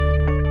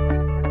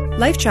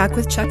LifeTrac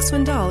with Chuck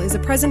Swindoll is a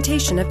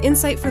presentation of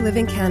Insight for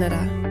Living Canada.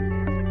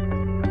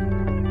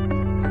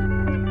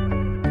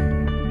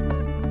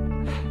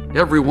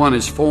 Everyone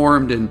is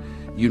formed and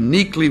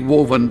uniquely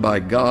woven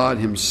by God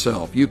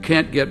Himself. You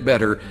can't get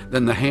better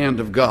than the hand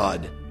of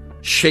God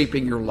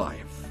shaping your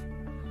life.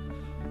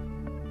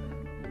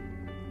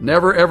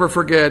 Never ever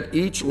forget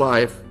each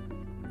life,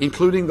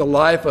 including the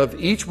life of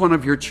each one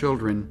of your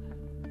children,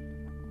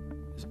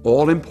 is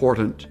all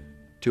important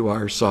to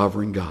our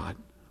sovereign God.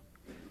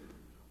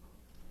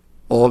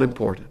 All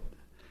important.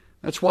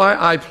 That's why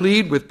I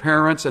plead with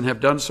parents, and have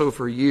done so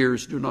for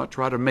years, do not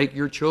try to make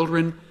your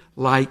children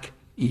like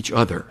each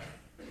other.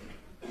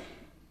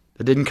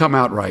 That didn't come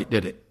out right,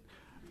 did it?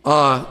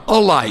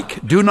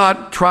 Alike. Do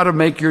not try to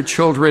make your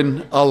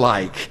children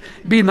alike.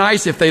 It'd be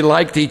nice if they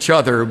liked each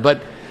other,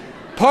 but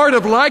part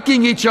of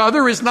liking each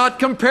other is not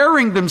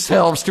comparing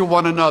themselves to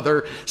one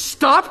another.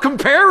 Stop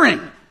comparing.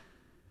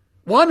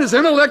 One is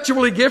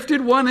intellectually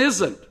gifted, one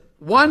isn't.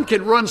 One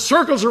can run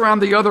circles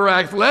around the other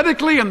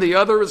athletically, and the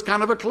other is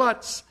kind of a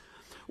klutz.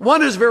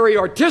 One is very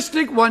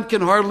artistic, one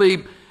can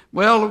hardly,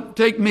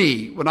 take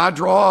me. When I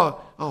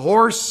draw a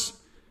horse,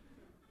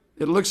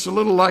 it looks a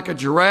little like a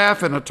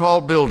giraffe in a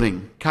tall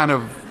building. Kind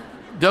of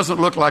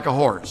doesn't look like a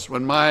horse.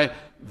 When my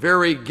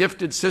very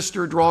gifted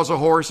sister draws a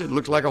horse, it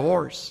looks like a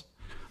horse.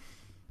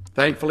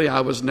 Thankfully,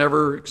 I was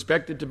never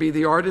expected to be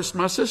the artist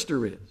my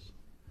sister is.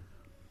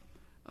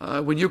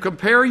 When you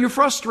compare, you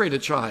frustrate a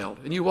child,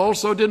 and you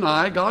also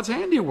deny God's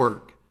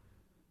handiwork.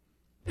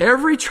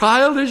 Every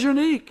child is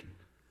unique.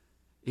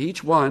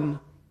 Each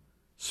one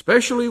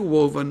specially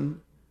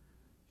woven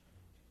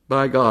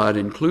by God,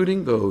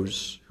 including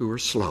those who are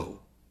slow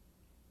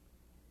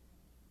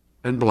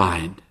and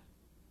blind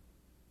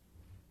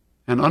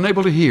and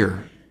unable to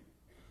hear,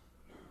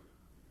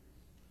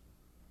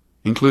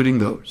 including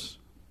those.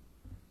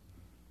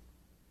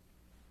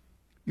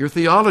 Your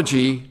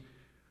theology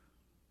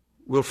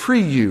will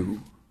free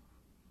you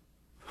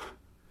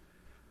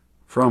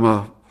from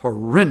a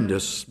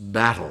horrendous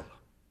battle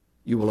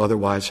you will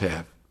otherwise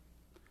have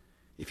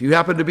if you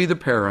happen to be the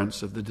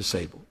parents of the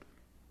disabled.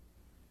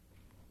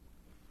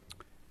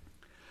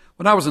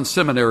 When I was in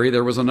seminary,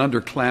 there was an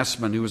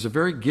underclassman who was a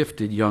very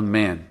gifted young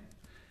man.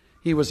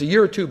 He was a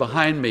year or two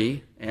behind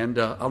me, and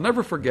I'll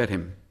never forget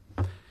him.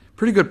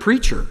 Pretty good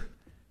preacher.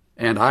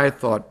 And I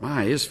thought,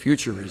 his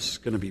future is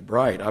going to be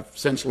bright. I've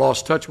since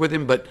lost touch with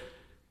him, but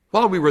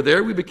while we were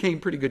there, we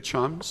became pretty good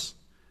chums.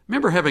 I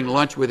remember having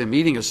lunch with him,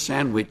 eating a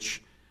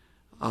sandwich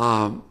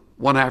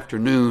one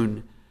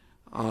afternoon.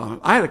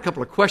 I had a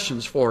couple of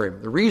questions for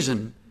him. The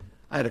reason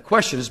I had a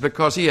question is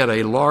because he had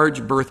a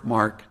large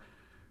birthmark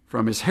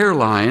from his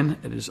hairline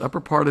at his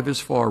upper part of his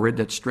forehead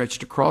that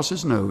stretched across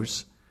his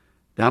nose,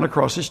 down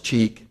across his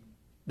cheek,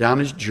 down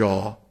his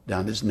jaw,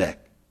 down his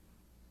neck.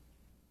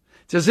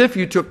 It's as if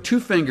you took two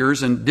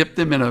fingers and dipped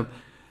them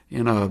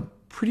in a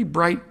pretty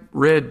bright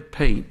red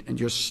paint and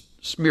just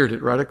smeared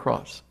it right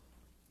across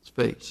his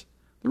face.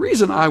 The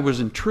reason I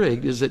was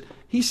intrigued is that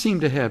he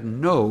seemed to have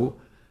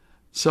no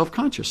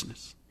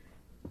self-consciousness.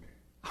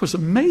 I was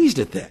amazed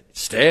at that.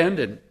 Stand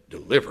and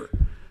deliver.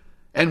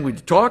 And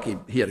we'd talk.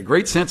 He had a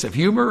great sense of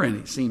humor, and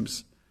he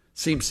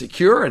seemed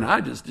secure, and I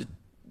just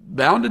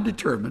bound and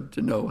determined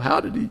to know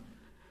how did he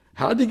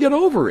get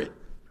over it.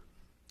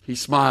 He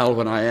smiled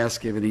when I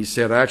asked him, and he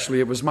said, actually,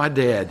 it was my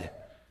dad.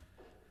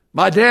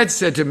 My dad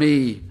said to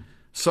me,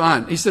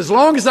 son, he says, as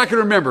long as I can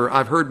remember,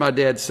 I've heard my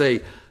dad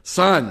say,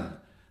 son,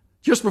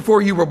 just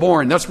before you were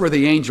born, that's where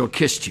the angel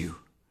kissed you.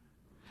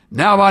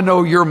 Now I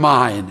know you're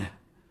mine.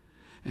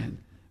 And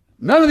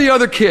none of the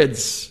other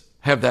kids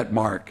have that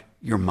mark.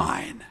 You're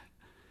mine.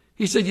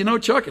 He said,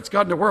 Chuck, it's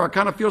gotten to where I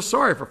kind of feel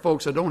sorry for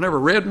folks that don't have a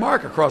red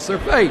mark across their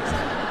face.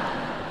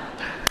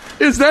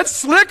 Is that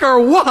slick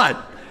or what?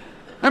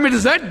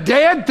 Is that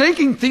dad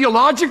thinking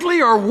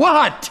theologically or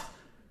what?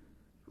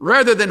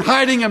 Rather than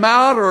hiding him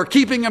out or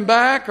keeping him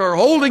back or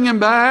holding him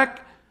back.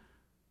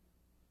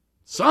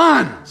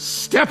 Son,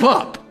 step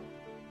up.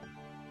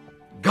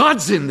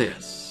 God's in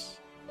this.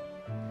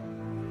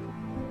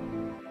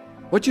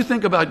 What you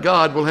think about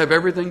God will have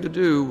everything to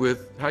do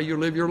with how you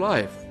live your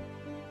life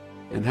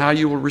and how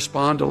you will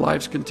respond to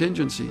life's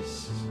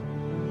contingencies.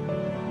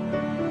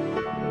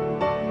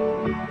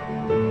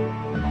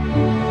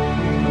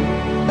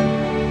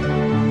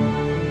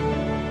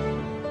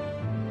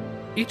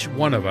 Each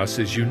one of us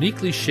is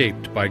uniquely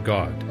shaped by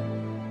God,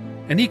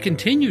 and He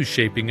continues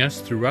shaping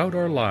us throughout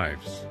our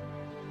lives.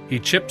 He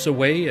chips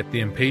away at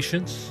the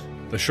impatience,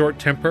 the short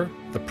temper,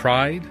 the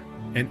pride,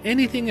 and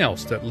anything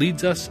else that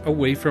leads us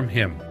away from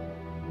Him.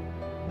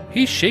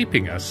 He's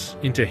shaping us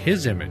into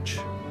His image.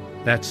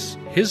 That's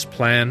His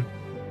plan,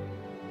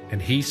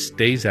 and He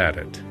stays at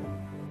it.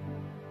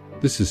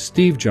 This is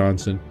Steve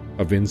Johnson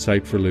of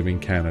Insight for Living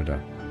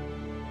Canada.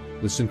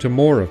 Listen to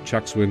more of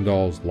Chuck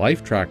Swindoll's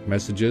LifeTrac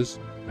messages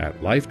at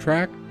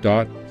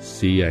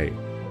lifetrac.ca.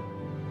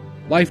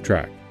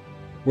 LifeTrac,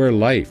 where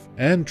life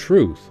and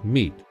truth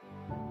meet.